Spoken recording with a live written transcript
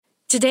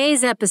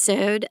Today's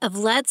episode of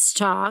Let's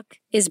Talk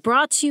is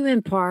brought to you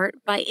in part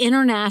by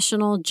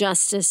International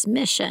Justice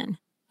Mission.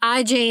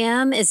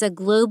 IJM is a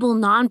global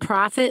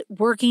nonprofit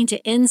working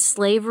to end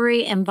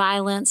slavery and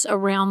violence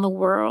around the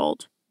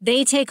world.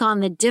 They take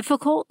on the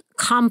difficult,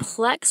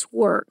 complex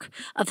work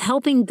of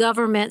helping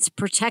governments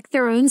protect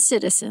their own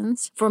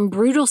citizens from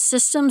brutal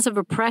systems of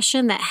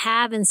oppression that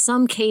have, in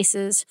some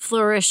cases,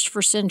 flourished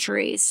for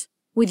centuries.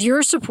 With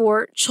your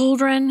support,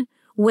 children,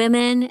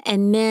 women,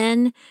 and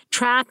men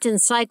trapped in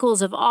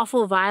cycles of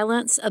awful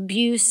violence,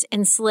 abuse,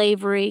 and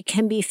slavery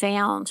can be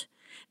found.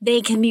 They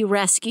can be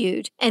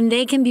rescued, and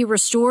they can be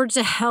restored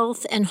to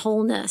health and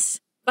wholeness.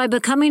 By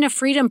becoming a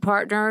Freedom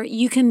Partner,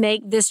 you can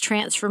make this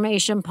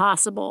transformation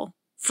possible.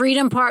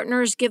 Freedom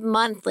Partners give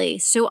monthly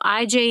so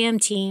IJM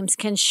teams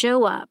can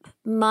show up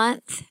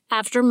month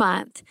after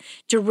month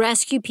to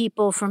rescue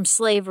people from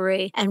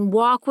slavery and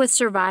walk with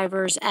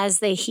survivors as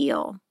they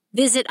heal.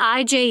 Visit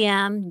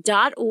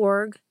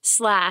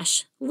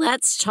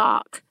ijm.org/Let's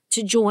Talk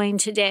to join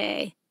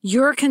today.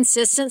 Your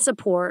consistent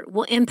support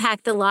will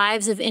impact the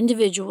lives of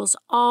individuals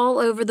all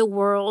over the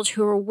world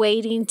who are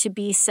waiting to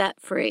be set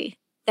free.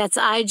 That's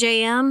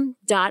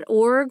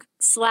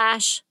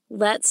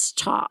ijm.org/Let's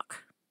Talk.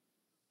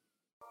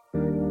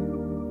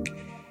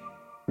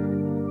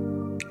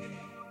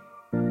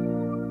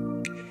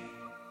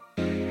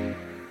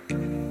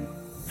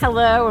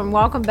 Hello, and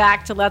welcome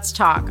back to Let's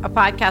Talk, a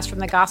podcast from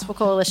the Gospel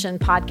Coalition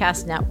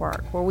Podcast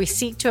Network, where we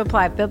seek to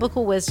apply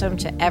biblical wisdom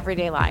to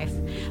everyday life.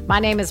 My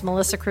name is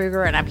Melissa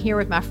Kruger, and I'm here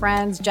with my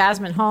friends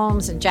Jasmine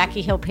Holmes and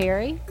Jackie Hill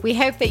Perry. We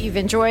hope that you've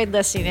enjoyed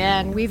listening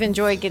in. We've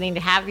enjoyed getting to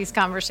have these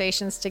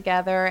conversations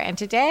together, and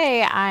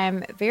today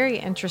I'm very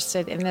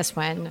interested in this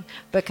one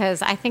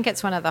because I think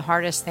it's one of the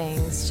hardest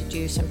things to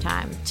do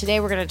sometimes. Today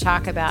we're going to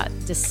talk about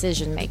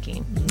decision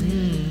making.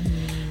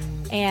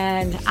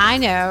 And I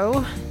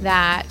know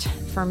that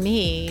for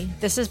me,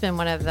 this has been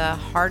one of the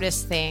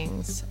hardest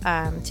things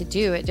to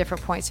do at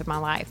different points of my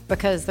life,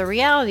 because the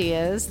reality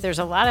is there's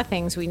a lot of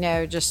things we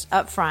know just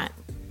up front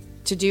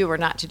to do or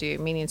not to do,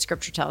 meaning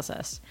Scripture tells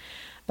us.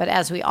 But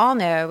as we all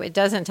know, it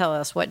doesn't tell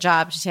us what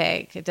job to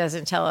take. It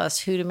doesn't tell us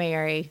who to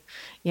marry.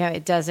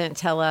 It doesn't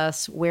tell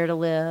us where to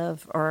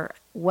live or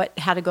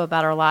how to go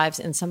about our lives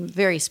in some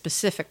very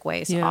specific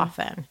ways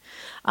often.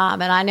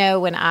 And I know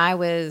when I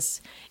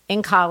was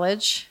in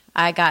college,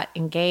 I got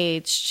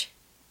engaged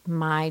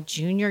my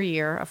junior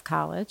year of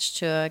college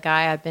to a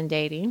guy I'd been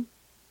dating.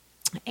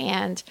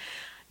 And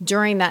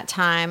during that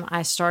time,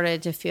 I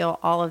started to feel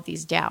all of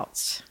these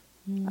doubts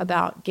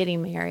about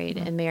getting married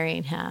and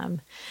marrying him.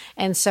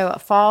 And so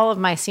fall of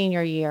my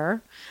senior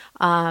year,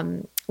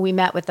 we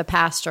met with the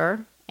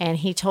pastor, and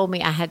he told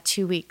me I had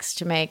 2 weeks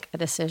to make a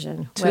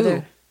decision.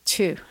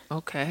 Two.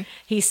 Okay.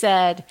 He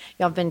said,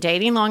 y'all have been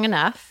dating long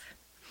enough.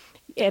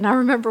 And I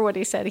remember what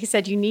he said. He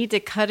said, you need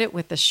to cut it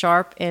with the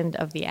sharp end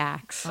of the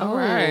axe. All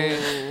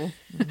right.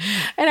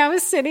 And I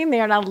was sitting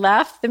there, and I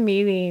left the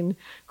meeting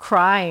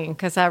crying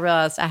because I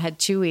realized I had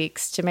 2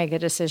 weeks to make a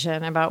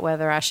decision about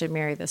whether I should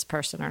marry this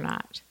person or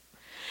not.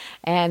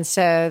 And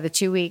so the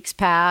 2 weeks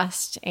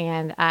passed,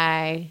 and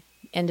I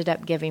ended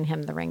up giving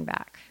him the ring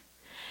back.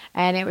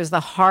 And it was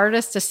the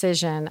hardest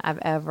decision I've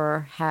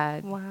ever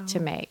had to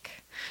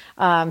make.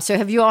 So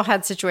have you all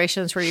had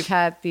situations where you've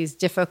had these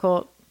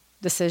difficult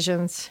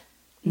decisions?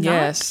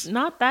 Yes.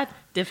 Not that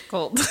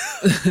difficult.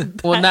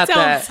 Well, not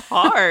that. Sounds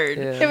hard.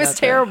 Yeah, It was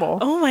terrible.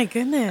 Oh my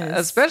goodness.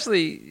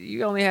 Especially,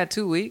 you only had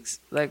 2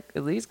 weeks. Like,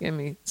 at least give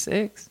me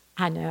 6,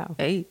 I know.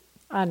 8.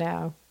 I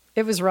know.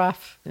 It was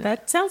rough.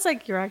 That sounds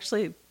like you're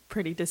actually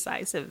pretty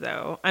decisive,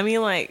 though. I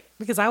mean,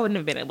 because I wouldn't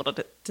have been able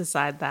to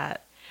decide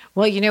that.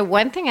 Well,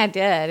 one thing I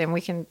did, and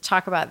we can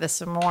talk about this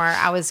some more,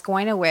 I was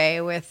going away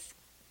with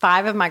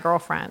 5 of my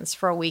girlfriends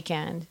for a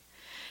weekend.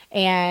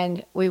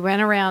 And we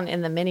went around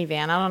in the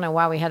minivan. I don't know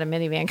why we had a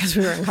minivan because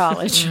we were in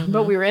college,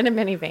 but we were in a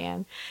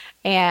minivan.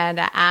 And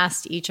I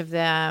asked each of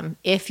them,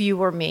 if you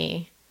were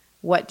me,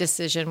 what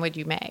decision would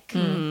you make?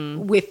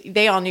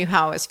 They all knew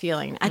how I was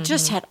feeling. I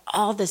just had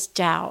all this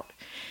doubt.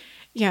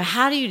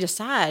 How do you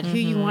decide who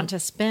you want to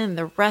spend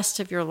the rest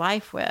of your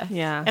life with?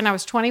 Yeah. And I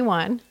was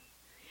 21.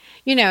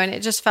 And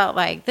it just felt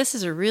like this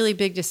is a really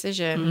big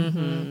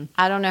decision.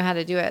 I don't know how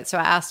to do it. So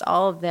I asked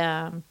all of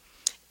them.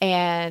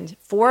 And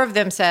 4 of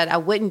them said I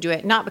wouldn't do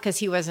it, not because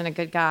he wasn't a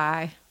good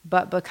guy,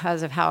 but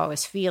because of how I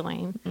was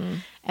feeling.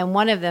 And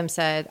one of them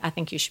said, I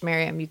think you should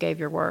marry him. You gave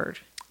your word.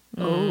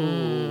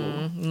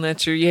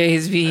 Let your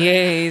yays be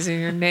yays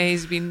and your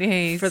nays be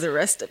nays. For the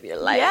rest of your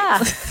life. Yeah.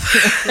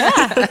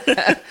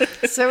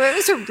 So it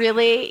was a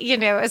really,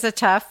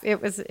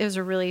 it was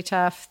a really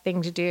tough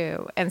thing to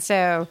do. And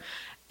so,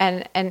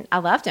 and I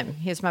loved him.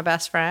 He was my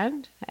best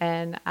friend.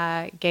 And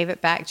I gave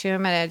it back to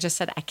him. And I just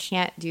said, I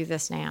can't do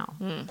this now.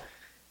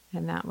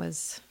 And that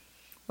was...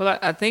 Well,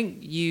 I think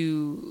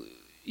you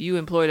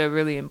employed a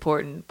really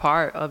important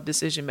part of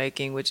decision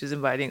making, which is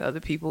inviting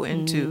other people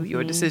into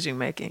your decision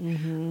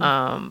making.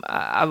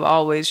 I've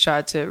always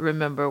tried to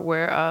remember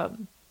where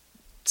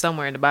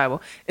somewhere in the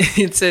Bible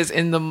it says,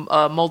 in the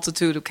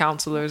multitude of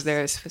counselors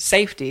there is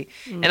safety,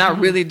 and I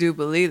really do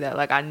believe that.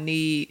 Like, I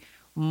need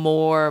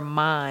more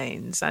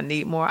minds. I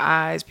need more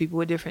eyes, people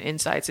with different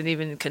insights, and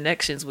even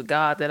connections with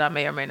God that I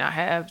may or may not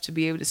have to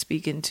be able to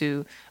speak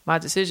into my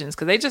decisions.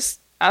 Because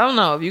I don't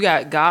know, if you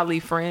got godly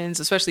friends,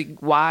 especially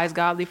wise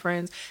godly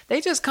friends,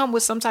 they just come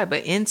with some type of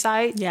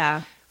insight.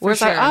 Yeah. Where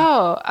it's like,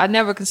 oh, I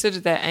never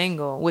considered that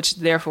angle, which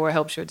therefore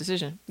helps your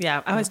decision.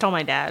 Yeah. I always told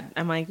my dad,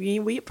 I'm like,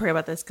 we pray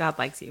about this. God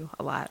likes you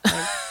a lot.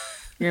 Like,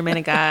 you're a man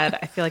of God.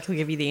 I feel like he'll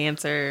give you the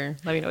answer.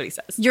 Let me know what he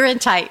says. You're in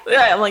tight.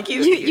 Yeah, I'm like,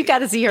 you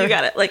got his ear. You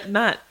got it. Like,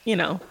 not,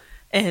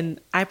 and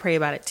I pray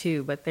about it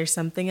too, but there's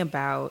something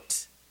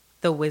about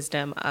the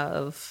wisdom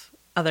of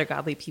other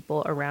godly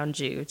people around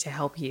you to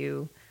help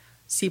you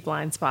see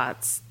blind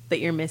spots that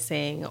you're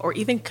missing, or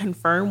even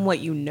confirm what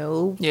you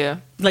know. Yeah.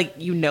 Like,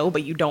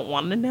 but you don't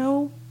want to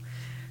know,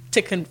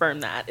 to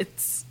confirm that.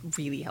 It's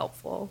really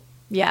helpful.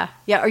 Yeah.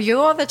 Yeah. Are you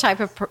all the type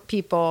of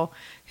people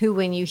who,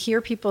 when you hear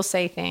people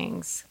say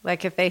things,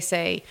 like if they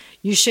say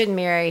you shouldn't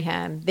marry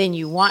him, then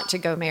you want to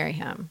go marry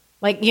him?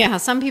 Like, yeah,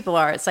 some people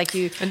are. It's like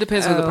It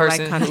depends on the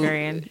person. Like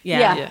contrarian.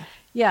 Yeah.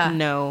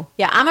 No.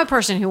 Yeah, I'm a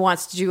person who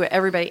wants to do what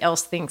everybody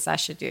else thinks I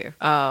should do.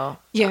 Oh.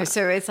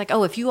 So it's like,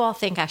 if you all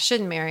think I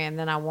shouldn't marry him,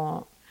 then I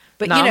won't.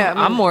 But, No,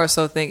 I'm more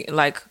so thinking,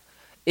 like,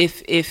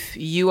 if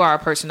you are a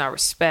person I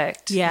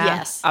respect,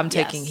 Yes. I'm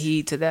taking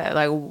heed to that.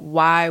 Like,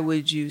 why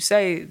would you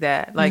say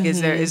that? Like, is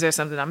there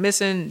something I'm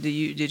missing?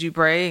 Did you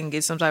pray and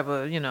get some type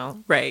of,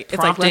 Right.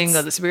 prompting it's like,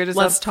 of the spirit or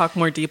let's something? talk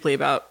more deeply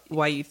about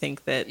why you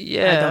think that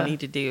I don't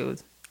need to do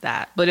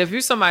that. But if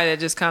you're somebody that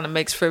just kind of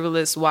makes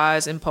frivolous,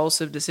 wise,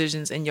 impulsive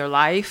decisions in your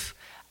life,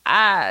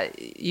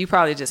 you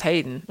probably just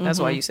hating. That's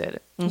why you said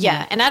it.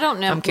 Yeah, and I don't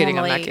know. I'm kidding.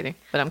 I'm not kidding.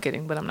 But I'm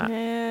kidding. But I'm not.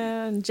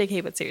 And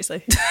JK, but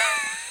seriously.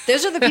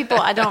 Those are the people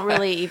I don't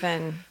really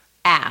even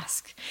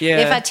ask. Yeah.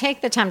 If I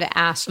take the time to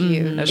ask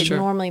you, That's it true.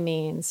 normally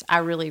means I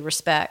really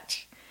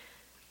respect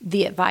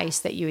the advice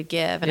that you would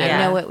give. And I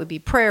Yeah. know it would be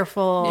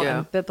prayerful Yeah.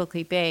 and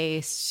biblically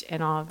based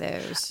and all of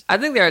those. I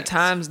think there are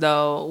times,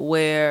 though,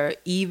 where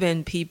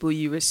even people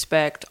you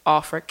respect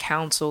offer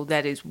counsel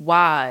that is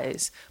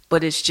wise,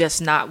 but it's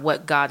just not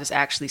what God is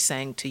actually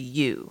saying to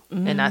you.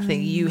 And I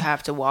think you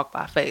have to walk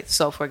by faith.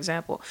 So, for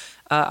example,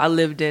 I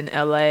lived in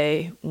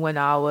LA when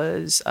I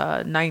was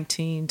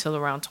 19 till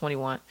around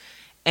 21.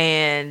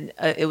 And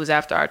it was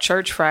after our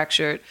church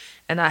fractured,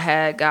 and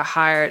I got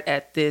hired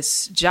at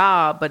this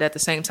job, but at the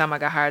same time I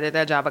got hired at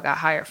that job, I got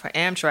hired for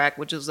Amtrak,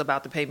 which was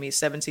about to pay me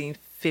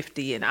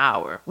 $17.50 an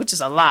hour, which is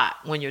a lot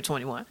when you're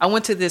 21. I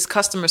went to this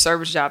customer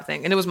service job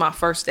thing, and it was my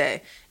first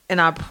day. And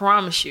I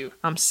promise you,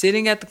 I'm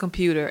sitting at the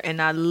computer,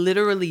 and I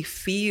literally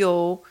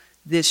feel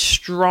this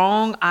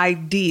strong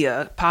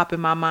idea pop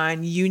in my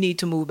mind. You need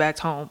to move back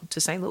home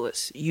to St.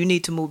 Louis. You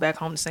need to move back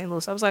home to St.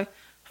 Louis. I was like,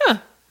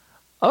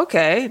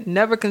 okay,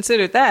 never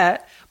considered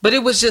that. But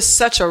it was just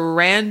such a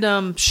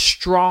random,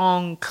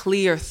 strong,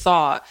 clear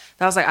thought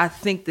that I was like, I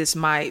think this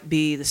might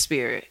be the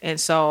spirit. And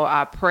so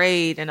I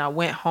prayed, and I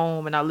went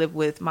home, and I lived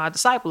with my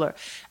discipler.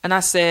 And I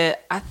said,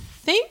 I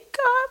think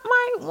God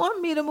might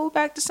want me to move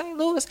back to St.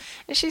 Louis.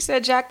 And she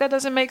said, Jack, that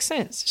doesn't make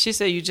sense. She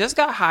said, you just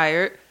got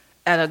hired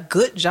at a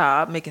good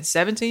job, making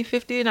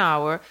 $17.50 an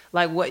hour.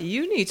 Like, what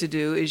you need to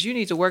do is you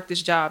need to work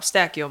this job,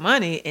 stack your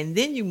money, and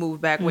then you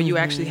move back where you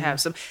actually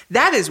have some.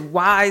 That is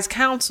wise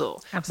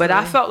counsel. Absolutely. But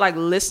I felt like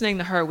listening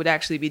to her would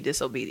actually be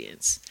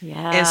disobedience.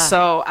 Yeah. And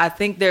so I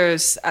think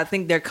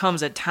there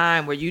comes a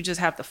time where you just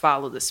have to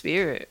follow the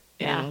spirit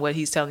and what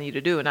he's telling you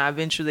to do. And I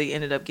eventually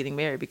ended up getting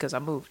married because I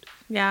moved.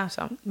 Yeah.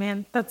 So,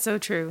 man, that's so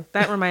true.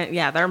 That reminds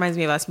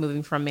me of us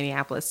moving from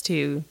Minneapolis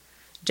to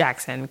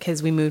Jackson,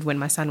 because we moved when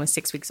my son was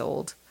 6 weeks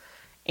old.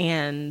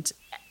 And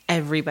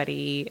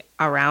everybody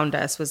around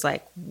us was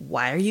like,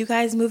 why are you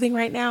guys moving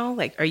right now?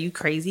 Like, are you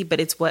crazy?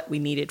 But it's what we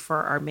needed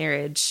for our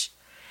marriage.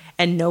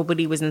 And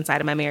nobody was inside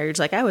of my marriage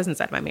like I was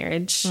inside of my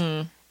marriage.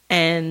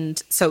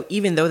 And so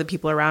even though the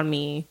people around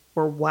me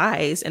were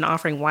wise and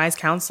offering wise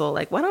counsel,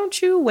 like, why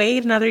don't you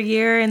wait another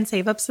year and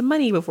save up some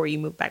money before you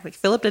move back? Like,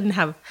 Philip didn't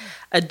have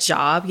a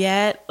job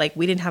yet. Like,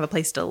 we didn't have a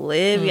place to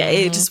live yet.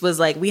 It just was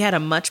like, we had a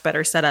much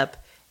better setup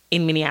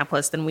in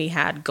Minneapolis than we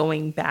had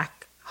going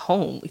back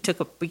home.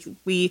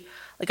 We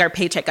like, our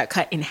paycheck got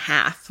cut in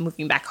half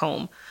moving back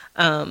home.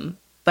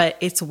 But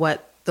it's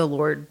what the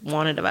Lord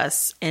wanted of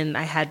us. And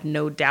I had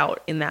no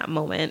doubt in that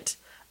moment.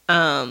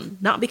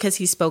 Not because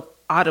he spoke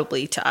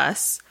audibly to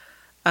us,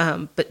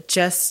 but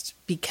just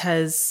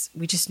because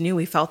we just knew,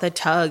 we felt the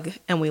tug,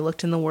 and we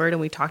looked in the word,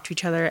 and we talked to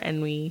each other,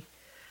 and we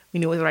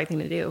knew it was the right thing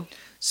to do.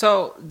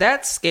 So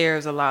that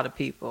scares a lot of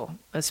people,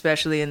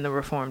 especially in the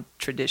Reformed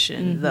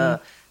tradition.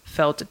 The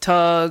felt a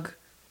tug,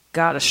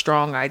 got a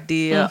strong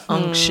idea,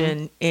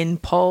 unction,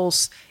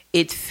 impulse.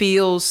 It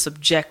feels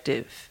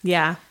subjective.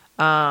 Yeah.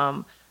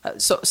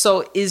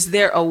 So is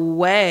there a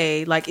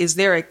way, like, is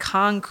there a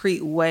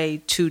concrete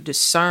way to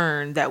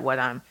discern that what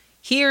I'm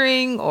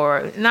hearing,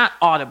 or not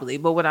audibly,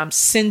 but what I'm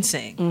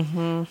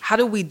sensing, how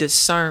do we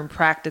discern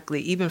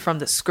practically, even from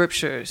the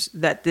scriptures,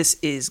 that this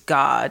is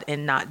God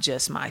and not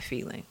just my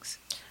feelings?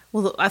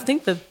 Well, I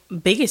think the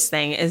biggest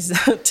thing is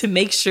to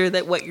make sure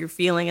that what you're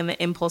feeling and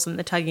the impulse and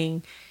the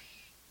tugging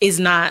is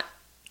not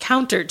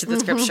counter to the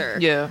scripture.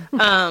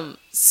 Yeah.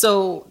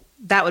 So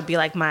that would be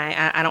like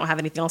I don't have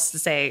anything else to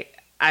say.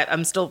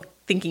 I'm still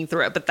thinking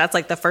through it, but that's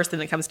like the first thing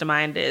that comes to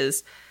mind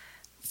is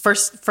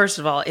first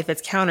of all, if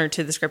it's counter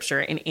to the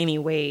scripture in any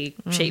way,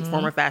 shape,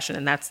 form, or fashion,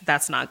 and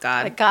that's not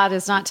God. Like God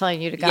is not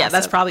telling you to gossip. Yeah,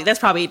 that's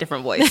probably a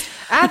different voice.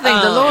 I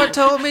think the Lord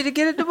told me to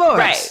get a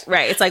divorce.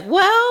 Right. It's like,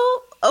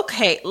 well,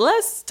 okay,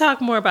 let's talk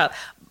more about.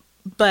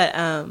 But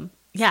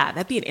yeah,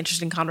 that'd be an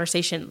interesting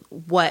conversation.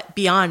 What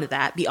beyond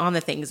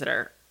the things that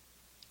are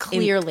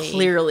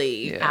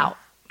clearly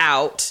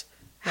out.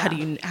 How do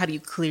you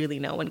clearly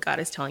know when God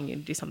is telling you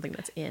to do something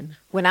that's in?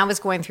 When I was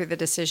going through the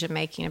decision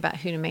making about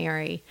who to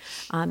marry,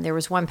 there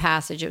was one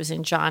passage, it was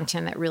in John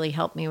 10, that really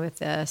helped me with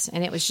this.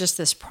 And it was just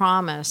this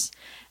promise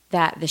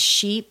that the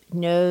sheep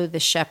know the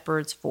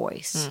shepherd's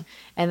voice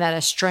and that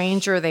a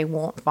stranger they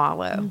won't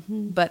follow,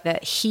 but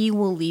that he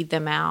will lead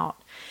them out.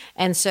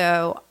 And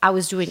so I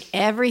was doing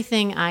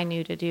everything I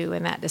knew to do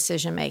in that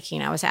decision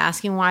making. I was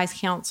asking wise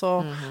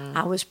counsel.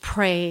 I was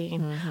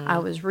praying. I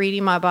was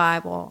reading my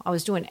Bible. I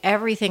was doing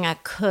everything I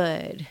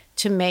could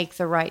to make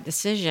the right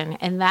decision.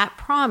 And that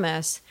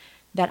promise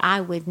that I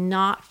would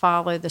not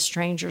follow the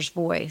stranger's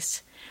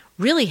voice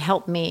really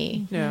helped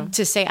me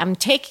to say, I'm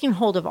taking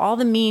hold of all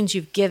the means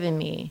you've given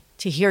me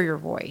to hear your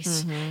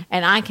voice.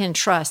 And I can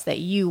trust that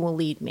you will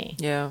lead me.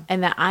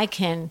 And that I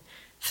can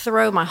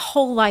throw my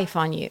whole life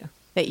on you,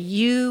 that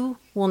you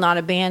will not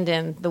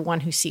abandon the one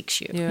who seeks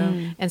you.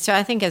 And so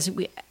I think as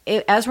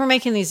we're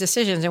making these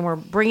decisions and we're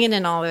bringing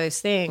in all those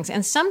things,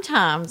 and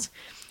sometimes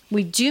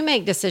we do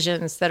make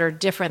decisions that are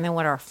different than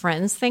what our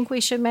friends think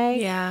we should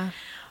make. Yeah.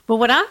 But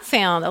what I've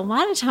found, a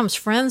lot of times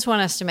friends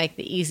want us to make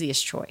the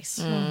easiest choice.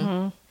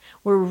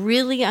 We're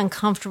really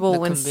uncomfortable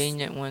when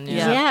convenient one.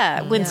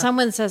 When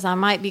someone says, I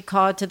might be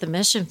called to the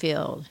mission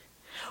field,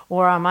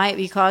 or I might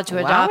be called to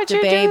Why adopt would a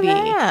you baby. do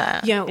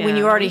that? When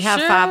you already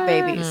have 5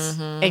 babies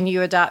and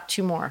you adopt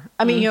 2 more.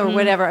 I mean, or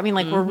whatever. I mean,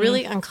 like we're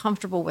really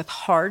uncomfortable with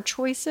hard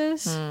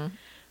choices.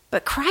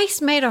 But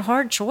Christ made a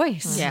hard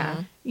choice.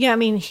 I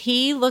mean,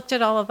 he looked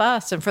at all of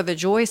us and for the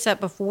joy set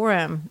before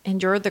him,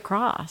 endured the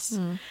cross.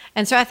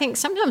 And so I think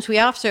sometimes we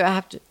also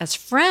have to, as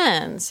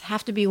friends,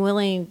 have to be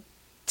willing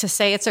to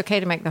say it's okay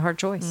to make the hard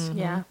choice.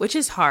 Yeah, which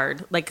is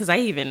hard. Like, because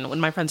when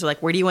my friends are like,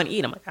 where do you want to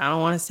eat? I'm like, I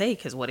don't want to say,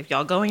 because what if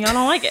y'all go and y'all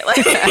don't like it? Like,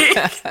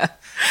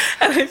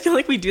 and I feel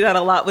like we do that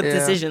a lot with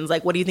decisions.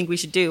 Like, what do you think we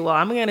should do? Well,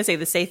 I'm going to say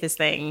the safest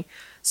thing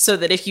so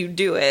that if you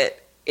do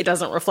it, it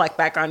doesn't reflect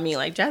back on me.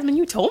 Like, Jasmine,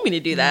 you told me to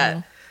do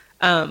that.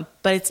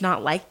 But it's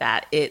not like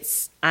that.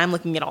 I'm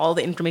looking at all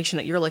the information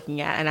that you're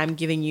looking at, and I'm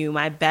giving you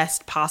my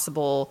best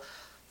possible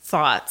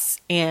thoughts.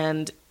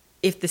 And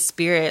if the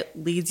Spirit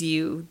leads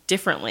you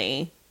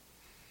differently,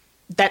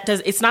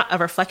 it's not a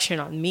reflection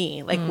on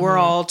me. Like we're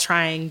all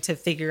trying to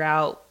figure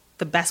out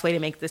the best way to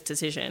make this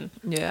decision.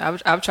 Yeah,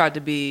 I've tried to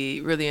be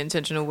really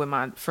intentional when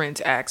my friends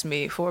ask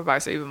me for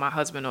advice, or even my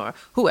husband or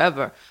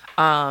whoever,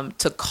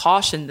 to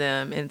caution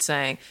them in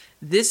saying,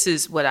 this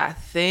is what I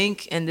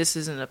think, and this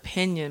is an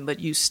opinion, but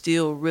you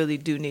still really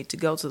do need to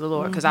go to the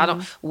Lord,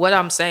 because what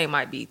I'm saying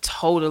might be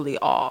totally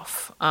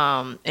off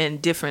and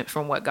different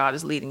from what God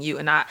is leading you.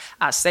 And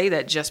I say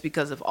that just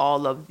because of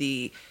all of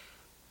the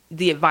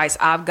advice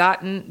I've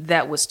gotten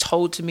that was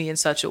told to me in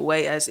such a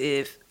way as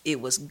if it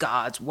was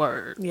God's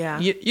word. Yeah.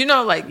 You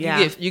know, like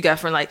you got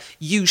friend like,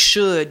 you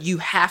should, you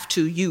have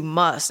to, you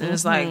must. And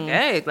it's like,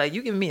 hey, like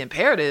you give me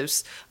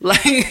imperatives.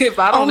 Like if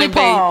I don't Only obey,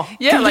 Paul.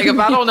 like if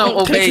I don't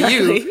obey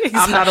you, Exactly.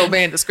 I'm not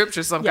obeying the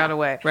scripture some kind of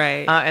way.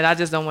 Right. And I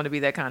just don't want to be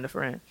that kind of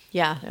friend.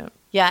 Yeah.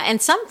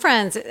 And some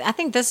friends, I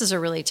think this is a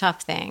really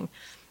tough thing,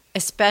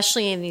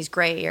 especially in these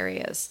gray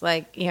areas.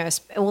 Like,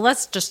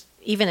 let's just,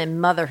 even in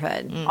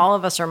motherhood, all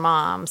of us are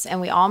moms and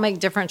we all make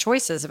different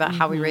choices about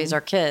how we raise our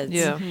kids.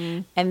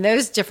 And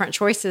those different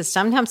choices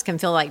sometimes can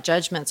feel like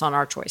judgments on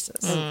our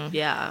choices.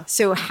 Yeah.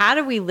 So how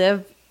do we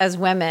live as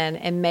women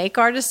and make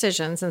our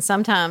decisions? And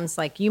sometimes,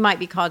 like, you might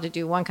be called to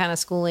do one kind of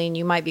schooling,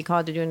 you might be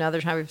called to do another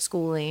type of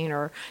schooling,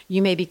 or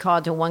you may be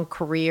called to one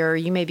career,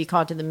 you may be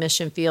called to the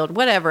mission field,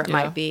 whatever it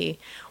might be.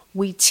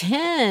 We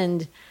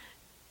tend,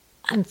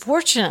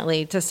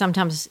 unfortunately, to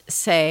sometimes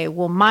say,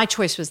 well, my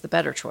choice was the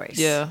better choice.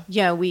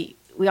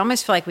 We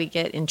almost feel like we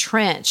get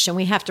entrenched and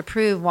we have to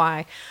prove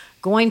why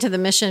going to the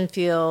mission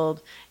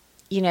field,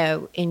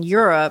 in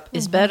Europe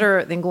is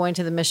better than going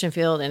to the mission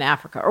field in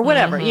Africa or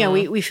whatever.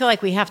 We feel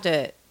like we have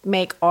to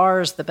make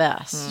ours the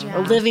best, or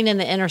living in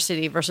the inner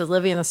city versus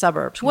living in the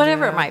suburbs,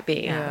 whatever it might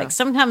be. Like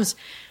sometimes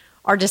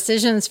our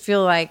decisions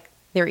feel like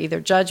they're either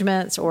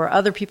judgments or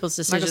other people's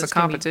decisions. Like it's a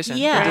competition.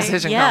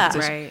 Decision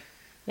competition. Right.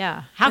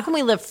 Yeah. How can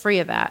we live free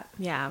of that?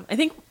 Yeah. I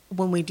think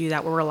when we do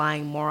that, we're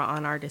relying more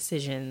on our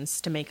decisions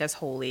to make us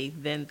holy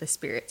than the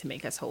Spirit to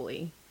make us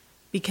holy.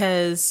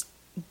 Because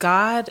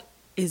God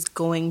is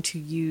going to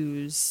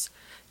use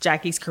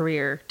Jackie's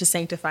career to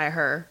sanctify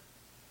her.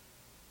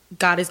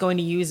 God is going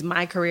to use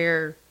my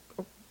career,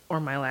 or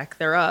my lack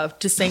thereof,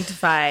 to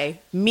sanctify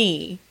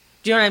me.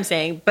 Do you know what I'm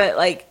saying? But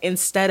like,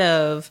 instead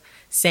of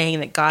saying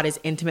that God is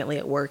intimately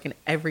at work in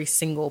every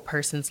single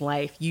person's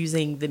life,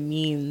 using the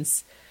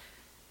means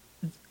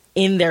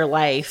in their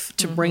life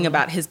to bring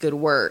about his good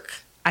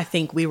work, I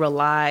think we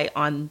rely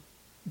on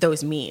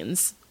those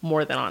means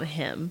more than on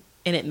him.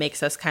 And it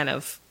makes us kind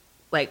of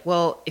like,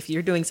 well, if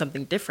you're doing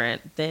something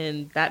different,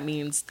 then that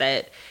means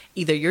that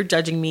either you're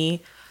judging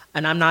me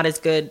and I'm not as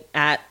good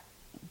at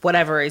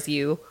whatever as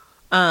you,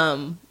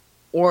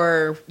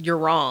 or you're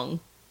wrong.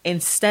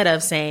 Instead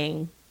of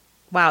saying,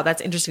 wow,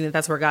 that's interesting that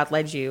that's where God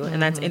led you.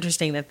 And that's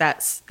interesting that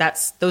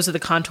that's those are the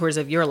contours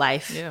of your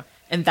life. Yeah.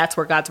 And that's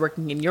where God's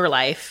working in your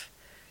life.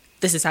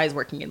 This is how he's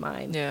working in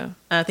mine. Yeah. And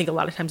I think a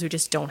lot of times we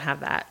just don't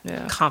have that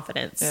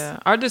confidence. Yeah.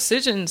 Our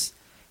decisions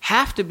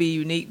have to be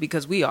unique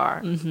because we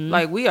are.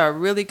 Like, we are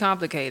really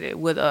complicated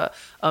with a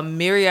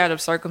myriad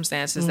of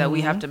circumstances that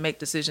we have to make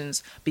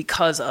decisions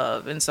because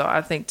of. And so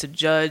I think to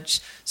judge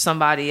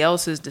somebody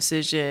else's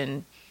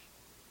decision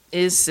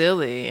is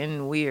silly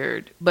and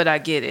weird, but I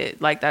get it.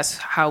 Like, that's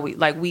how we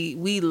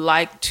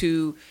like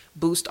to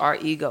boost our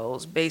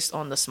egos based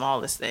on the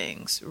smallest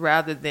things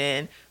rather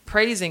than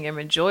praising and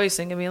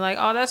rejoicing and being like,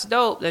 oh, that's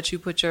dope that you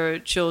put your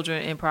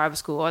children in private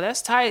school. Oh,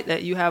 that's tight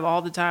that you have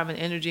all the time and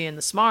energy and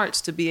the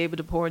smarts to be able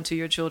to pour into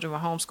your children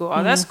with homeschool.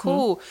 Oh, that's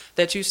cool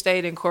that you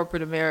stayed in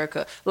corporate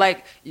America.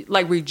 Like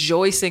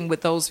rejoicing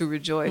with those who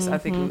rejoice. I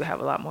think we would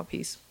have a lot more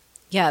peace.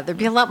 Yeah, there'd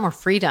be a lot more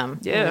freedom.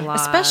 Yeah.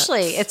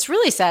 Especially, it's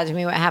really sad to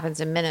me what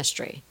happens in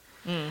ministry.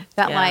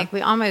 Like,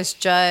 we almost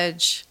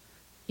judge,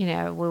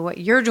 what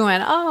you're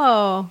doing.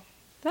 Oh,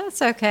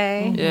 that's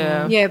okay.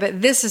 Yeah. Yeah,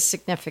 but this is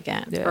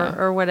significant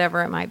or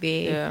whatever it might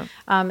be. Yeah.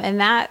 And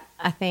that,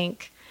 I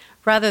think,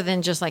 rather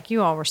than just like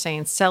you all were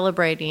saying,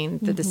 celebrating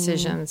the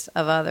decisions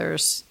of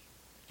others,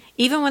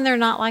 even when they're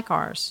not like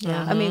ours.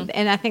 Yeah. I mean,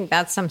 and I think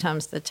that's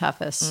sometimes the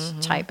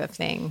toughest type of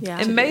thing. Yeah.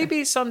 And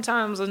maybe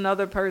sometimes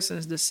another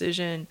person's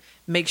decision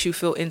makes you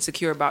feel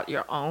insecure about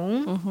your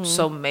own.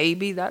 So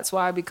maybe that's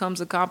why it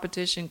becomes a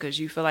competition, because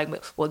you feel like,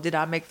 well, did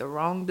I make the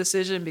wrong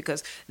decision?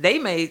 Because they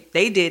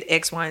did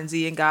X, Y, and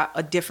Z and got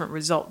a different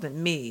result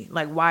than me.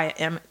 Like, why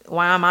am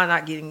I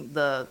not getting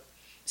the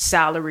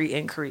salary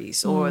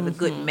increase or the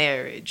good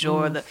marriage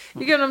or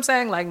you get what I'm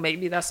saying? Like,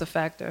 maybe that's a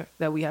factor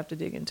that we have to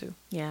dig into.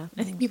 Yeah.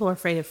 I think people are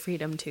afraid of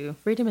freedom too.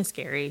 Freedom is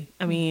scary.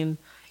 I mean,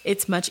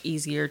 it's much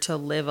easier to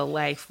live a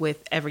life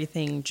with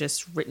everything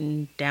just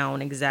written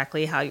down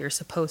exactly how you're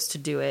supposed to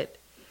do it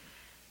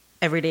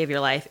every day of your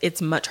life.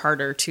 It's much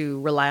harder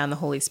to rely on the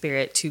Holy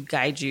Spirit to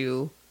guide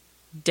you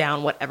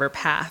down whatever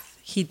path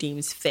he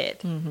deems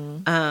fit.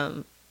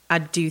 I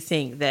do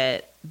think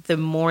that the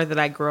more that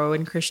I grow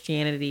in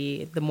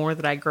Christianity, the more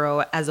that I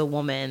grow as a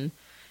woman,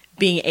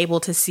 being able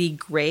to see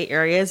gray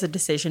areas of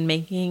decision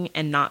making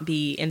and not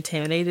be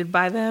intimidated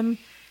by them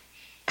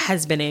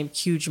has been a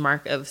huge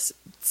mark of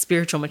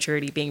spiritual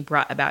maturity being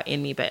brought about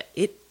in me. But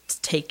it's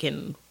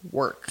taken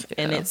work,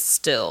 and it's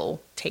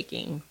still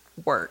taking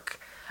work.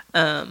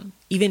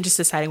 Even just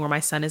deciding where my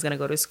son is going to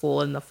go to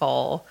school in the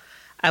fall,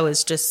 I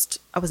was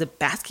a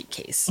basket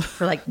case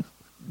for like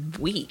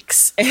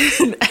weeks,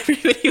 and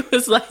everybody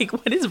was like,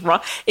 what is wrong?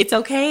 It's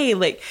okay.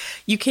 Like,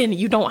 you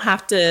don't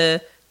have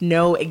to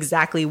know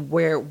exactly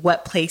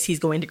what place he's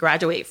going to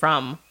graduate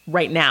from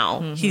right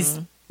now. He's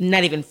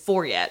not even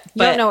 4 yet.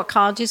 You don't know what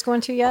college he's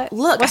going to yet?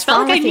 Look, what's I felt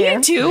wrong like I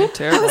with you? needed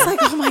to. I was like,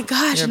 oh my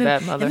gosh. You're a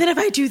bad mother. And then if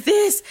I do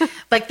this,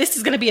 like, this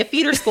is going to be a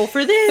feeder school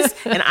for this.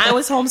 And I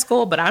was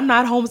homeschooled, but I'm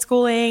not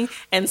homeschooling.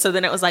 And so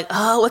then it was like,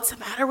 oh, what's the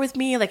matter with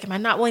me? Like, am I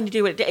not willing to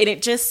do it?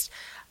 And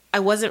I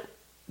wasn't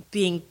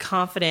being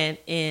confident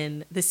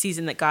in the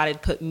season that God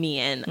had put me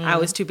in. I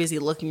was too busy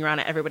looking around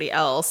at everybody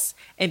else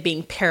and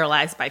being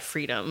paralyzed by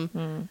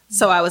freedom.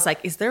 So I was like,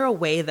 is there a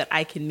way that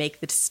I can make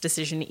this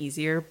decision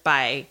easier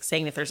by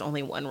saying that there's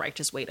only one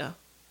righteous way to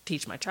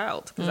teach my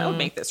child? Because that would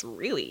make this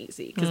really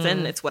easy, because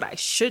then it's what I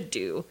should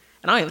do.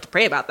 And I don't even have to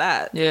pray about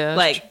that. Yeah,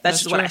 like, that's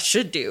just what true. I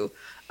should do.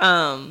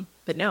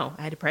 But no,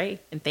 I had to pray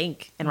and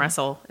think and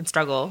wrestle and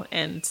struggle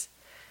and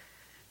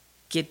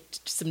get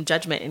some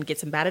judgment and get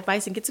some bad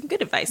advice and get some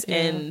good advice. Yeah.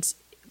 And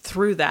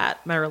through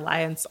that, my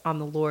reliance on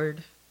the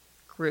Lord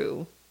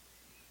grew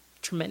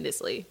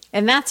tremendously.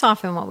 And that's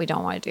often what we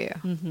don't want to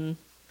do.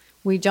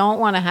 We don't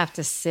want to have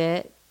to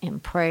sit in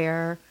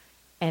prayer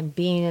and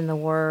being in the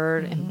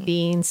Word and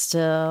being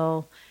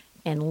still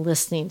and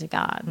listening to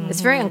God.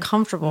 It's very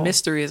uncomfortable.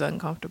 Mystery is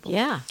uncomfortable.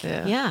 Yeah.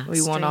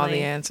 We want all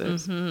the Extremely.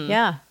 answers.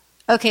 Yeah.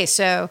 Okay,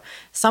 so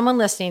someone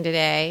listening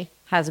today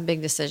has a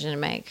big decision to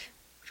make.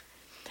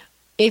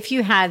 If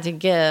you had to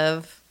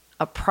give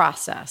a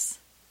process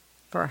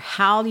for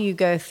how do you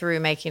go through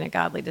making a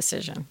godly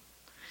decision,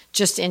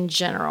 just in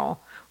general,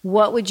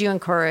 what would you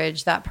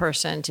encourage that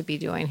person to be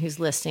doing who's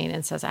listening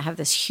and says, I have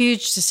this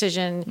huge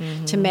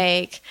decision to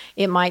make.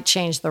 It might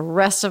change the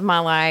rest of my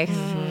life.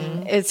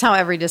 It's how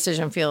every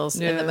decision feels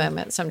in the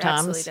moment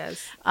sometimes. Absolutely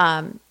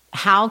does.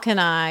 How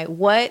can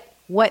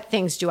what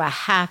things do I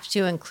have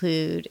to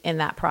include in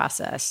that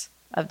process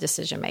of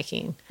decision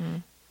making?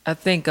 I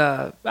think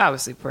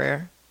obviously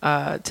prayer.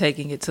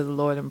 Taking it to the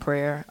Lord in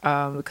prayer,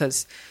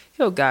 because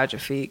He'll guide your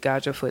feet,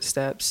 guide your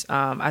footsteps.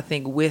 I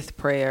think with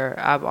prayer,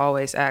 I've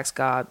always asked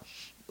God,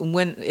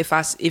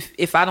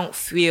 if I don't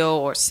feel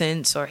or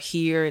sense or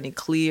hear any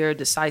clear,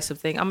 decisive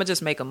thing, I'm gonna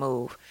just make a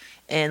move.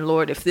 And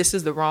Lord, if this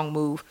is the wrong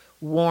move,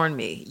 warn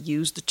me.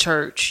 Use the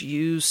church,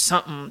 use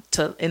something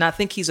to. And I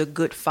think He's a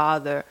good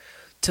father,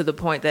 to the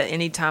point that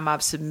anytime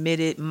I've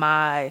submitted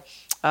my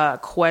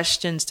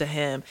questions to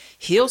Him,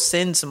 He'll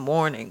send some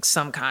warnings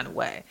some kind of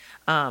way.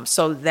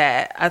 So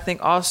that I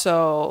think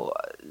also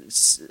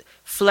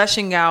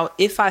fleshing out,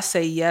 if I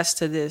say yes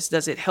to this,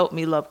 does it help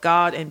me love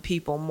God and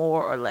people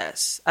more or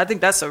less? I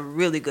think that's a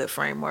really good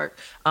framework,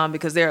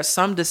 because there are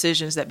some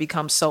decisions that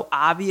become so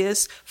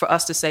obvious for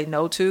us to say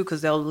no to,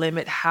 because they'll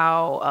limit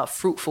how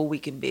fruitful we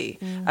can be.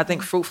 Mm-hmm. I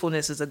think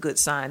fruitfulness is a good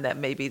sign that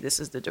maybe this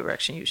is the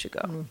direction you should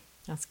go.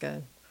 That's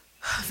good.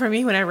 For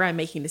me, whenever I'm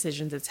making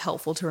decisions, it's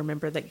helpful to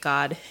remember that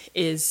God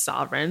is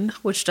sovereign,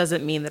 which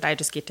doesn't mean that I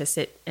just get to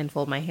sit and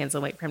fold my hands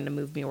and wait for Him to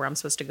move me where I'm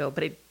supposed to go.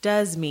 But it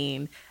does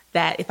mean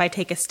that if I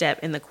take a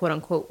step in the quote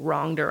unquote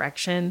wrong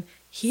direction,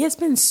 He has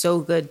been so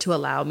good to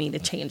allow me to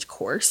change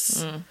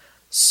course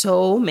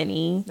so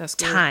many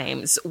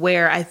times,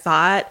 where I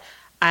thought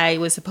I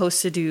was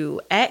supposed to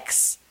do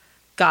X,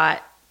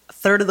 got a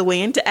third of the way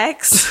into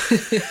X,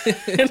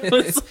 and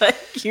was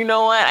like, you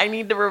know what? I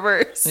need to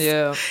reverse.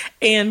 Yeah.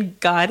 And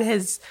God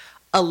has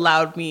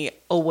allowed me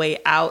a way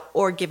out,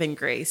 or given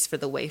grace for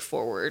the way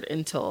forward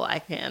until I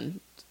can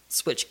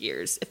switch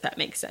gears, if that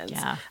makes sense.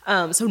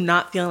 Yeah. So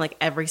not feeling like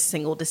every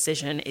single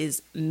decision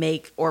is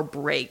make or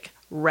break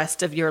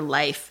rest of your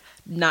life.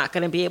 Not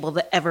going to be able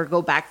to ever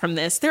go back from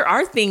this. There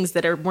are things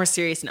that are more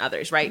serious than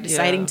others, right?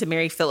 Deciding to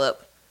marry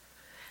Philip.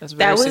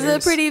 That was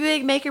serious. A pretty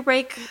big make or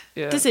break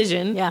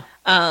decision. Yeah.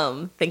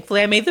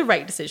 Thankfully, I made the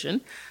right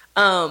decision.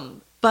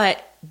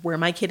 But where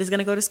my kid is going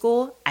to go to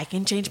school, I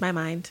can change my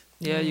mind.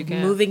 Yeah, you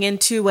can. Moving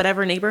into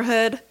whatever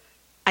neighborhood,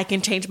 I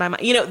can change my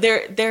mind. You know,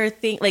 there are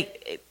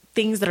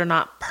things that are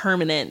not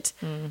permanent.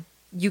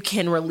 You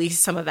can release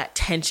some of that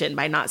tension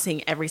by not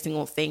seeing every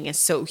single thing as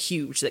so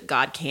huge that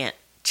God can't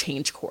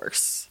change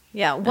course.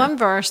 Yeah, one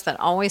verse that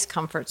always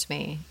comforts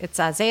me, it's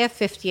Isaiah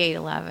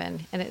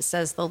 58:11, and it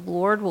says, "The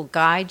Lord will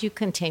guide you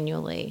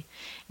continually,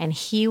 and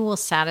He will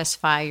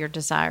satisfy your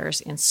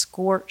desires in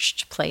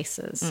scorched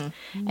places.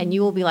 And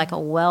you will be like a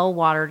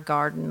well-watered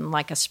garden,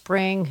 like a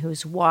spring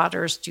whose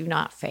waters do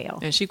not fail."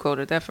 And she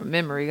quoted that from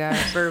memory,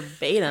 guys.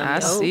 Verbatim. I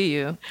see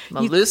you.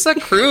 Melissa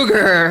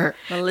Kruger.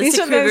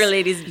 Melissa Kruger,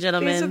 ladies and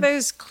gentlemen. These are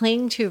those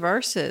cling to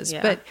verses.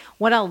 Yeah. But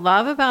what I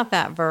love about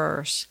that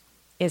verse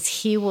is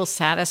He will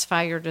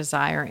satisfy your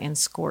desire in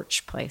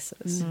scorched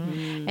places.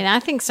 And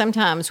I think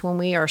sometimes when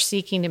we are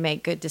seeking to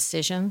make good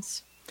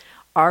decisions,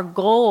 our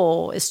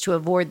goal is to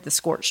avoid the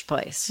scorched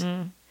place.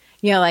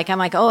 You know, like I'm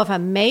like, oh, if I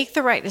make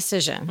the right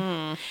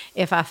decision,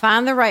 if I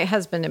find the right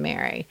husband to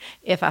marry,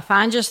 if I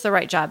find just the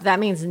right job, that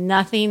means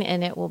nothing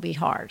and it will be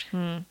hard.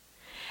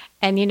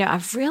 And, you know,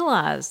 I've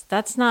realized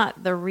that's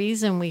not the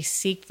reason we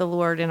seek the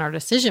Lord in our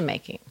decision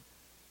making.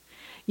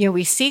 You know,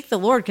 we seek the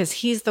Lord because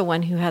He's the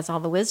one who has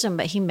all the wisdom,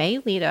 but He may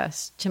lead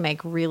us to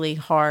make really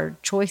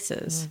hard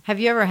choices. Have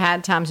you ever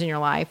had times in your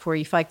life where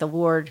you feel like the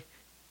Lord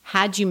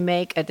had you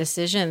make a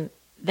decision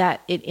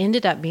that it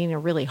ended up being a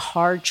really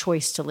hard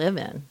choice to live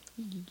in?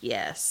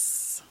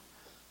 Yes.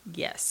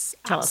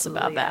 Tell us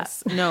about that.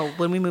 No,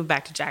 when we moved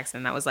back to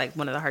Jackson, that was like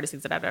one of the hardest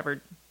things that I've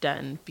ever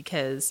done,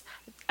 because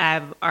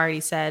I've already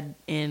said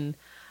in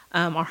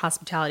our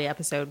hospitality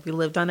episode, we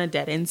lived on a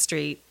dead-end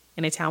street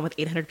in a town with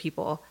 800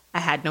 people. I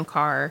had no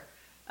car.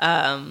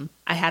 I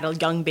had a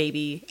young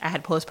baby. I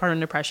had postpartum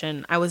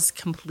depression. I was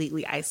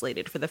completely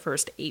isolated for the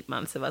first 8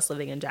 months of us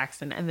living in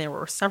Jackson. And there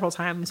were several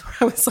times where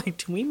I was like,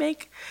 do we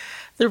make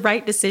the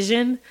right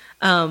decision?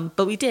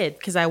 But we did,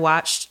 because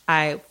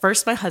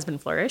first my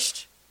husband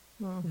flourished,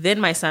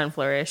 then my son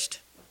flourished,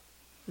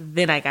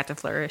 then I got to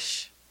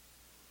flourish.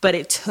 But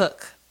it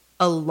took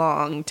a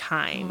long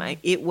time.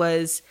 It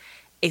was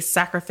a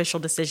sacrificial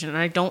decision. And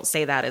I don't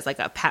say that as like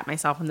a pat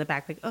myself on the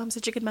back, like, oh, I'm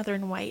such a good mother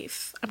and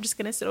wife. I'm just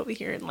going to sit over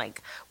here and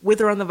like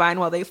wither on the vine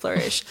while they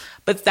flourish.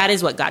 But that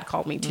is what God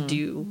called me to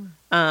do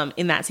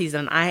in that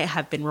season. I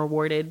have been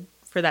rewarded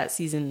for that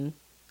season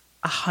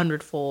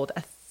 100-fold,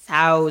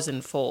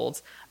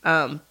 1,000-fold.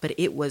 But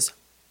it was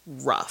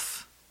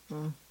rough.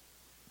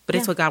 But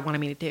it's what God wanted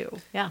me to do.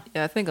 Yeah,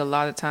 I think a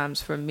lot of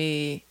times for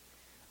me,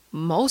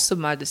 most of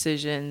my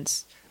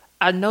decisions,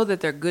 I know that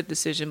they're good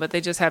decisions, but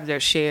they just have their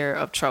share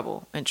of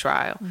trouble and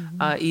trial.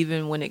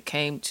 Even when it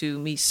came to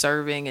me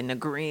serving and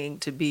agreeing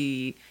to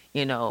be,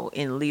 you know,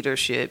 in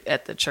leadership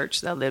at the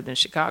church that I lived in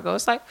Chicago,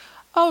 it's like,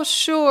 oh,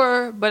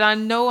 sure, but I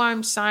know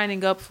I'm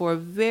signing up for a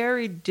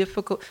very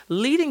difficult.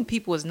 Leading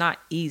people is not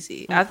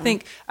easy. I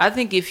think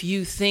if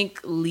you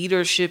think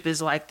leadership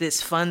is like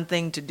this fun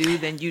thing to do,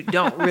 then you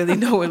don't really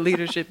know what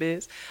leadership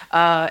is.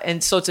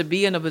 And so to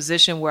be in a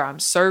position where I'm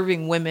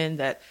serving women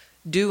that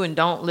do and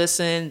don't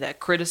listen, that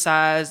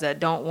criticize, that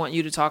don't want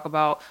you to talk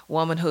about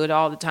womanhood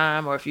all the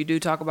time, or if you do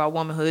talk about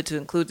womanhood, to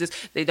include this.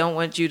 They don't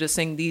want you to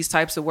sing these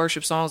types of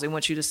worship songs. They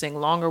want you to sing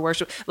longer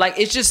worship. Like,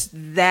 it's just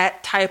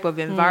that type of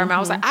environment. I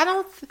was like,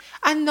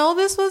 I know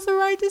this was the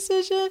right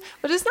decision,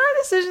 but it's not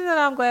a decision that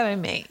I'm glad I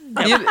made.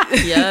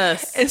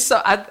 Yes. And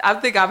so I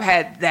think I've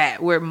had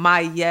that, where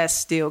my yes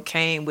still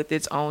came with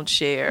its own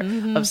share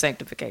of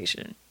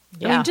sanctification.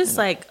 I mean, just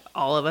like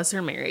all of us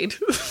are married.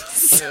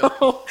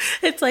 So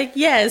it's like,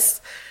 yes,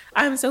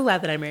 I'm so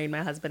glad that I married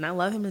my husband. I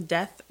love him to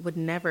death.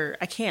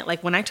 I can't,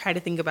 like, when I try to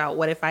think about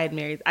what if I had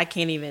married, I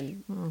can't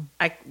even,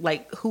 I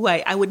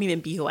wouldn't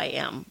even be who I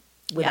am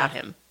without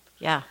him.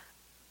 Yeah.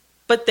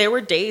 But there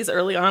were days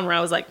early on where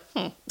I was like,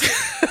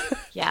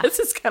 Yeah. this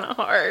is kind of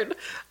hard.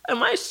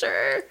 Am I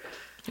sure?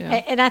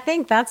 Yeah. And I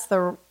think that's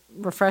the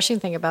refreshing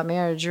thing about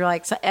marriage. You're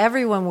like, so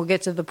everyone will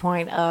get to the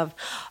point of,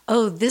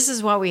 oh, this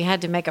is why we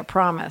had to make a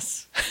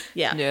promise.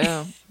 Yeah.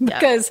 Yeah.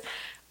 Because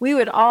we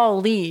would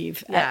all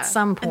leave at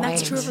some point. And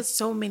that's true of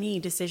so many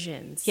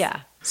decisions.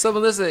 Yeah. So,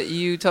 Melissa,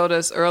 you told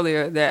us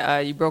earlier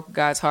that you broke a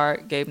guy's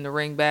heart, gave him the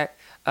ring back.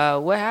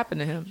 What happened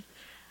to him?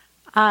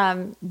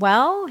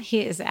 Well,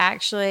 he is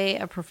actually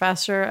a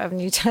professor of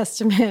New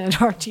Testament at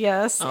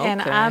RTS,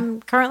 and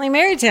I'm currently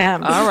married to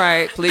him. All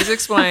right. Please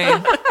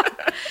explain.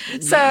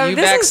 So you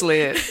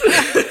backslid.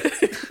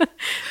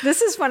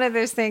 This is one of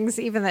those things,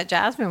 even that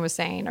Jasmine was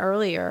saying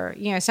earlier.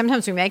 You know,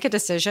 sometimes we make a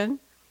decision,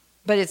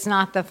 but it's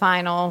not the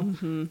final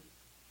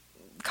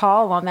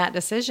call on that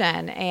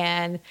decision.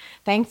 And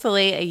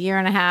thankfully, a year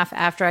and a half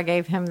after I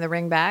gave him the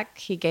ring back,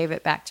 he gave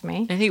it back to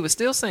me. And he was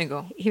still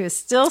single. He was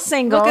still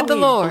single. Look at the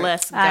Lord.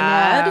 Bless God.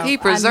 I know. He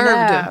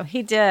preserved him.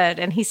 He did.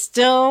 And he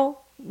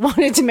still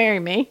wanted to marry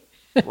me.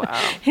 Wow.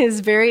 His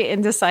very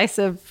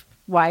indecisive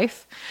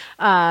wife.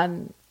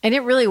 And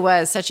it really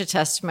was such a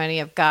testimony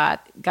of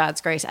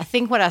God's grace. I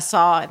think what I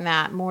saw in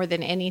that more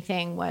than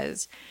anything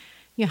was,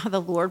 you know, how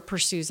the Lord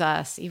pursues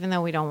us, even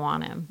though we don't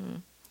want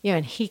him. You know,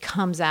 and he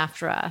comes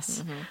after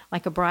us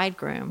like a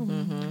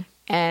bridegroom.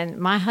 And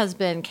my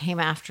husband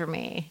came after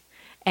me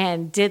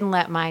and didn't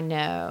let my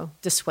no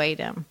dissuade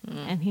him.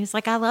 And he's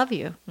like, I love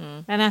you.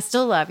 And I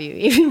still love you,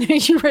 even though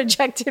you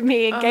rejected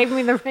me and gave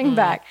me the ring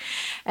back.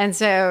 And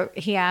so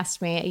he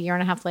asked me a year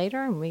and a half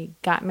later, and we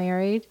got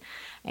married.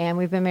 And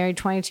we've been married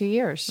 22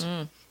 years.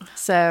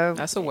 So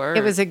that's a word.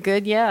 It was a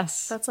good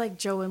yes. That's like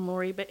Joe and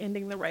Lori, but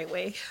ending the right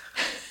way.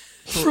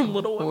 From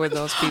Little Women. Who were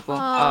those people?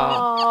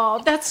 Oh,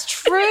 that's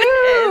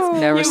true.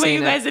 Never seen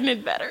you it. guys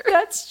ended better.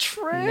 That's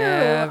true.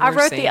 Never I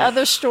wrote seen the it.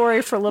 other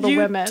story for Little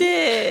Women.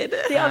 Did.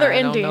 The other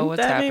I don't ending. know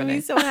what's That happening. made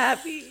me so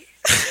happy.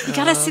 You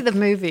got to see the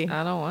movie.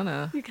 I don't want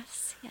to. You got to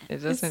see it. It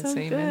doesn't so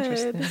seem good.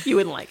 interesting. You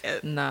wouldn't like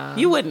it. Nah.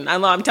 You wouldn't.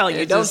 I'm telling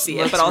you, don't just see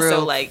it. looks But also,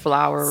 real like,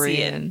 flowery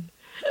see it. and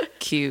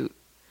cute.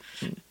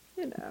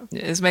 You know.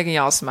 It's making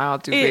y'all smile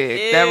too It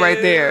big. That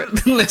right there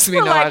lets me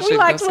know I We should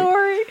like go see.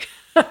 Lori.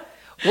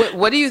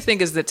 What do you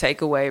think is the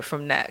takeaway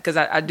from that? Because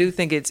I do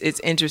think it's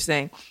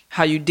interesting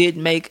how you did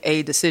make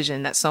a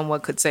decision that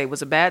someone could say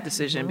was a bad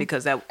decision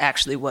because that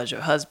actually was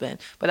your husband.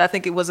 But I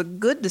think it was a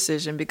good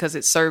decision because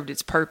it served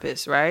its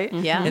purpose, right?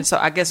 Yeah. And so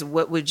I guess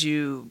what would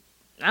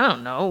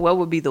what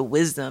would be the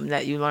wisdom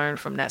that you learned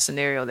from that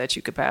scenario that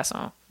you could pass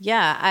on?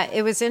 Yeah,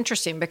 it was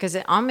interesting because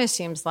it almost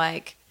seems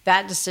like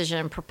that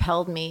decision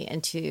propelled me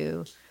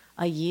into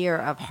a year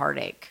of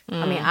heartache.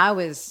 I mean, I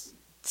was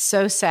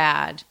so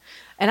sad.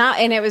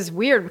 And it was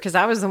weird because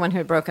I was the one who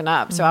had broken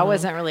up. So I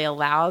wasn't really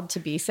allowed to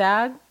be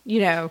sad, you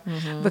know,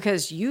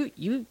 because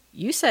you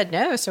said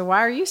no. So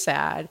why are you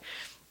sad?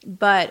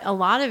 But a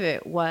lot of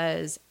it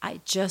was I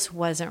just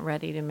wasn't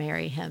ready to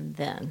marry him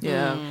then.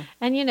 Yeah.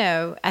 And, you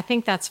know, I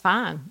think that's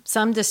fine.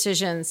 Some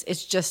decisions,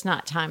 it's just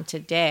not time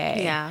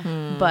today.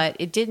 Yeah. But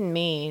it didn't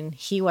mean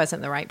he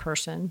wasn't the right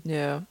person.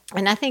 Yeah.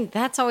 And I think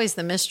that's always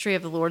the mystery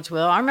of the Lord's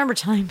will. I remember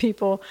telling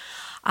people,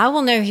 I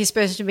will know he's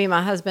supposed to be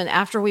my husband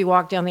after we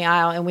walk down the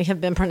aisle and we have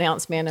been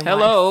pronounced man and wife.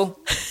 Hello.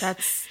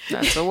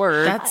 That's a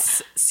word.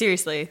 That's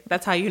seriously.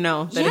 That's how you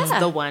know that it's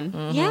the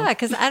one. Yeah,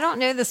 because I don't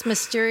know this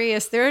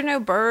mysterious. There are no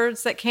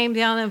birds that came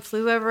down and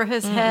flew over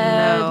his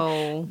head.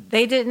 No.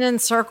 They didn't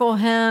encircle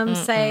him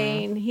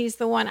saying he's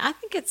the one. I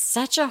think it's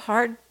such a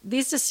hard,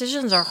 these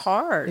decisions are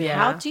hard. Yeah.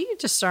 How do you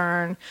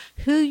discern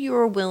who you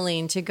are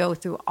willing to go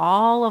through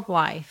all of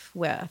life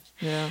with?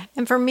 Yeah.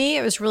 And for me,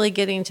 it was really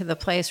getting to the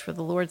place where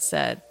the Lord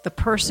said, the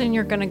person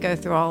you're going to go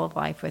through all of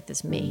life with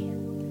is me.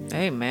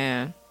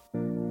 Amen.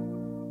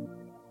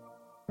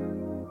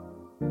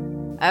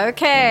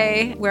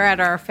 Okay, we're at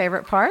our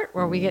favorite part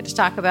where we get to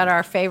talk about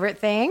our favorite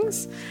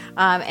things.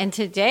 And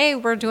today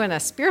we're doing a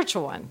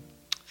spiritual one.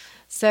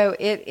 So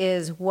it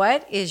is,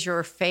 what is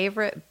your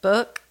favorite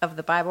book of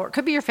the Bible? It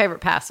could be your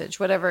favorite passage,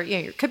 whatever. You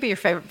know, it could be your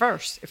favorite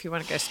verse if you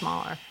want to go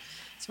smaller.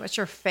 So what's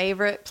your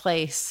favorite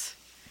place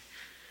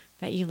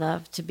that you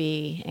love to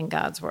be in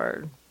God's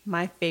Word?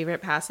 My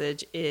favorite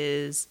passage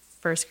is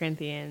 1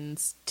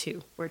 Corinthians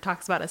 2, where it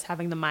talks about us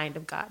having the mind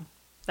of God.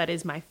 That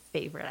is my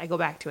favorite. I go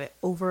back to it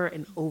over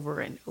and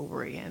over and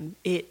over again.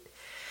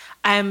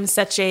 I'm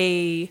such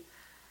a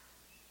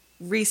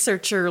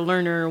researcher,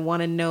 learner,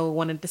 want to know,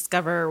 want to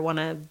discover, want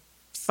to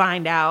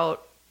find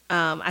out.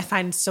 I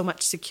find so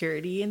much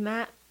security in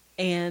that.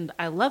 And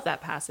I love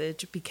that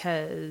passage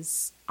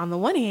because on the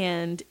one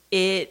hand,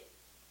 it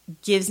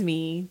gives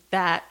me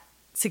that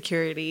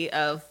security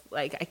of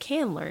like, I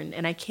can learn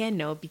and I can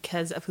know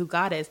because of who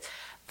God is.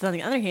 But on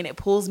the other hand, it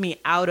pulls me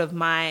out of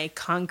my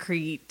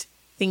concrete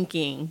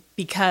thinking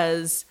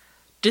because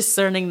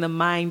discerning the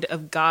mind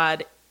of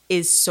God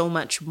is so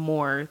much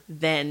more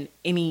than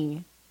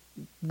any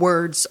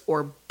words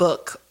or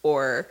book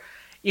or,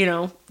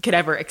 could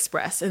ever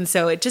express. And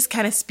so it just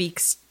kind of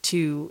speaks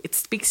to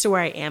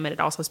where I am, and it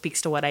also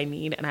speaks to what I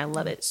need. And I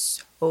love it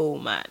so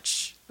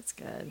much. That's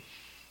good.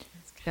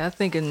 Yeah, I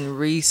think in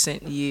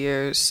recent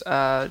years,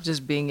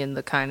 just being in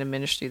the kind of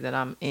ministry that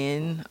I'm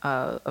in,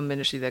 a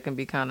ministry that can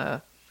be kind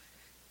of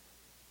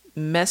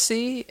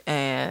messy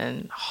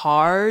and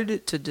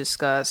hard to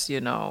discuss,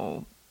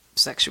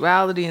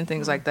 sexuality and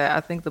things like that.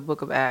 I think the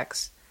book of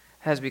Acts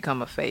has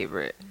become a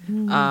favorite.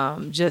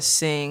 Just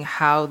seeing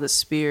how the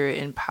Spirit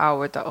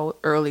empowered the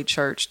early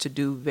church to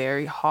do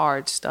very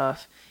hard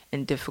stuff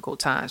in difficult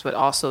times, but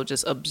also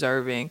just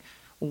observing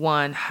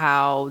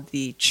how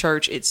the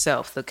church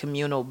itself, the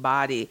communal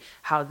body,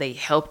 how they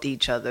helped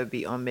each other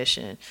be on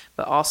mission,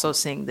 but also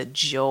seeing the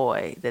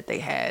joy that they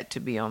had to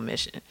be on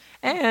mission.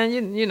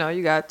 And,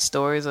 you got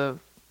stories of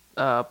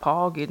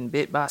Paul getting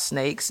bit by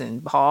snakes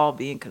and Paul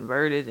being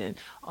converted and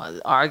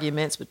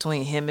arguments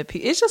between him and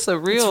people. It's just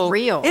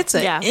it's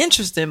an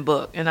interesting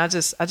book. And I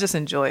just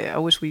enjoy it. I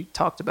wish we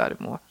talked about it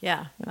more.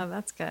 Yeah. Oh,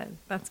 that's good.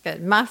 That's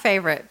good. My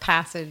favorite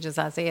passage is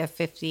Isaiah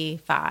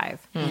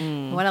 55.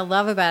 What I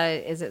love about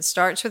it is it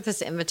starts with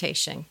this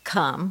invitation,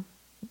 come.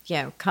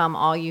 Come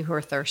all you who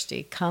are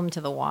thirsty, come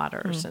to the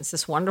waters. It's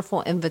this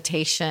wonderful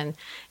invitation.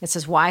 It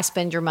says, why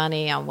spend your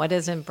money on what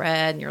isn't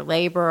bread and your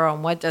labor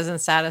on what doesn't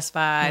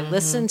satisfy?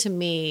 Listen to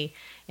me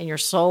and your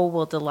soul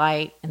will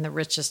delight in the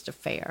richest of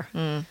fare.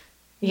 And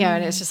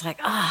it's just like,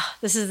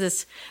 this is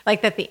this,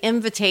 like that the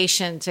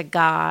invitation to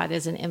God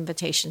is an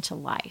invitation to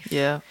life.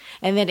 Yeah.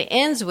 And then it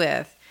ends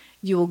with,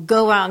 you will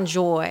go out in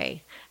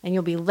joy and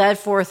you'll be led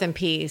forth in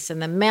peace,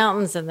 and the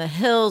mountains and the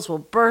hills will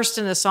burst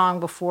into song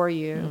before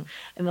you,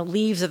 and the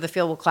leaves of the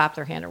field will clap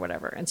their hand or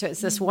whatever. And so it's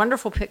this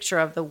wonderful picture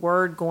of the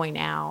word going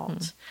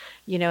out,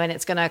 and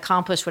it's going to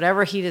accomplish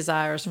whatever he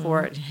desires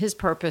for it, his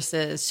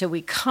purposes. So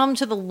we come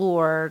to the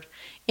Lord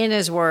in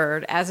his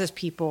word as his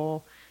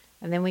people,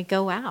 and then we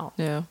go out.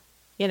 Yeah.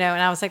 And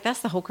I was like,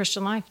 that's the whole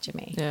Christian life to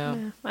me. Yeah.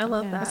 I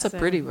love that. That's a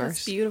pretty verse.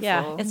 It's beautiful.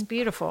 Yeah, it's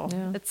beautiful.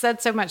 Yeah. It's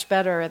said so much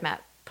better in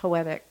that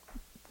poetic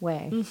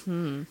way.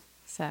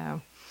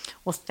 So,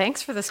 well,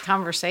 thanks for this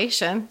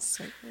conversation.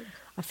 So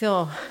I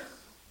feel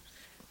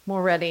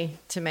more ready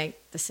to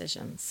make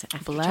decisions.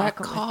 Black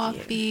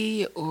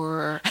coffee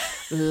or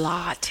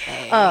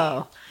latte?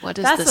 Oh, what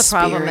does that's the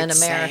problem in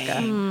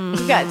America.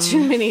 We got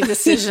too many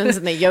decisions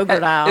in the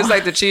yogurt aisle. It's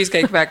like the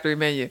Cheesecake Factory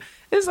menu.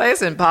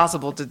 It's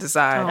impossible to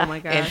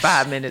decide in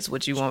 5 minutes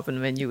what you want from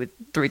the menu with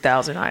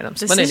 3,000 items.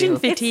 Decision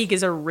fatigue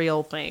is a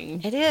real thing.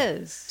 It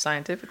is.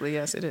 Scientifically,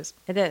 yes, it is.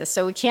 It is.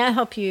 So we can't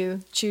help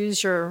you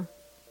choose your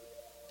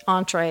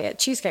entree at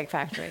Cheesecake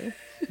Factory,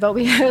 but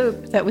we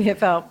hope that we have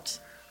helped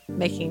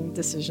making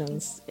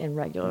decisions in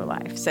regular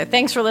life. So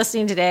thanks for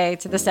listening today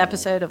to this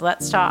episode of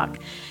Let's Talk.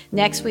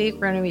 Next week,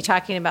 we're going to be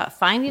talking about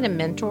finding a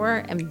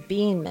mentor and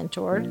being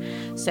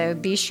mentored. So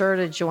be sure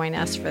to join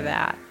us for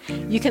that.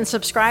 You can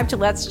subscribe to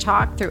Let's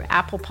Talk through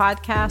Apple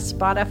Podcasts,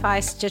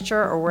 Spotify,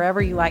 Stitcher, or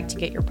wherever you like to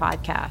get your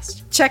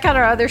podcast. Check out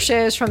our other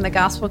shows from the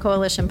Gospel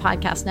Coalition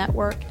Podcast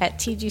Network at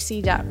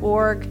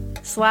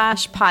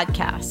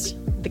tgc.org/podcast.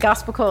 The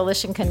Gospel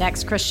Coalition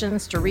connects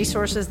Christians to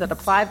resources that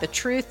apply the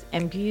truth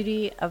and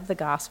beauty of the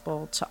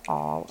gospel to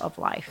all of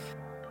life.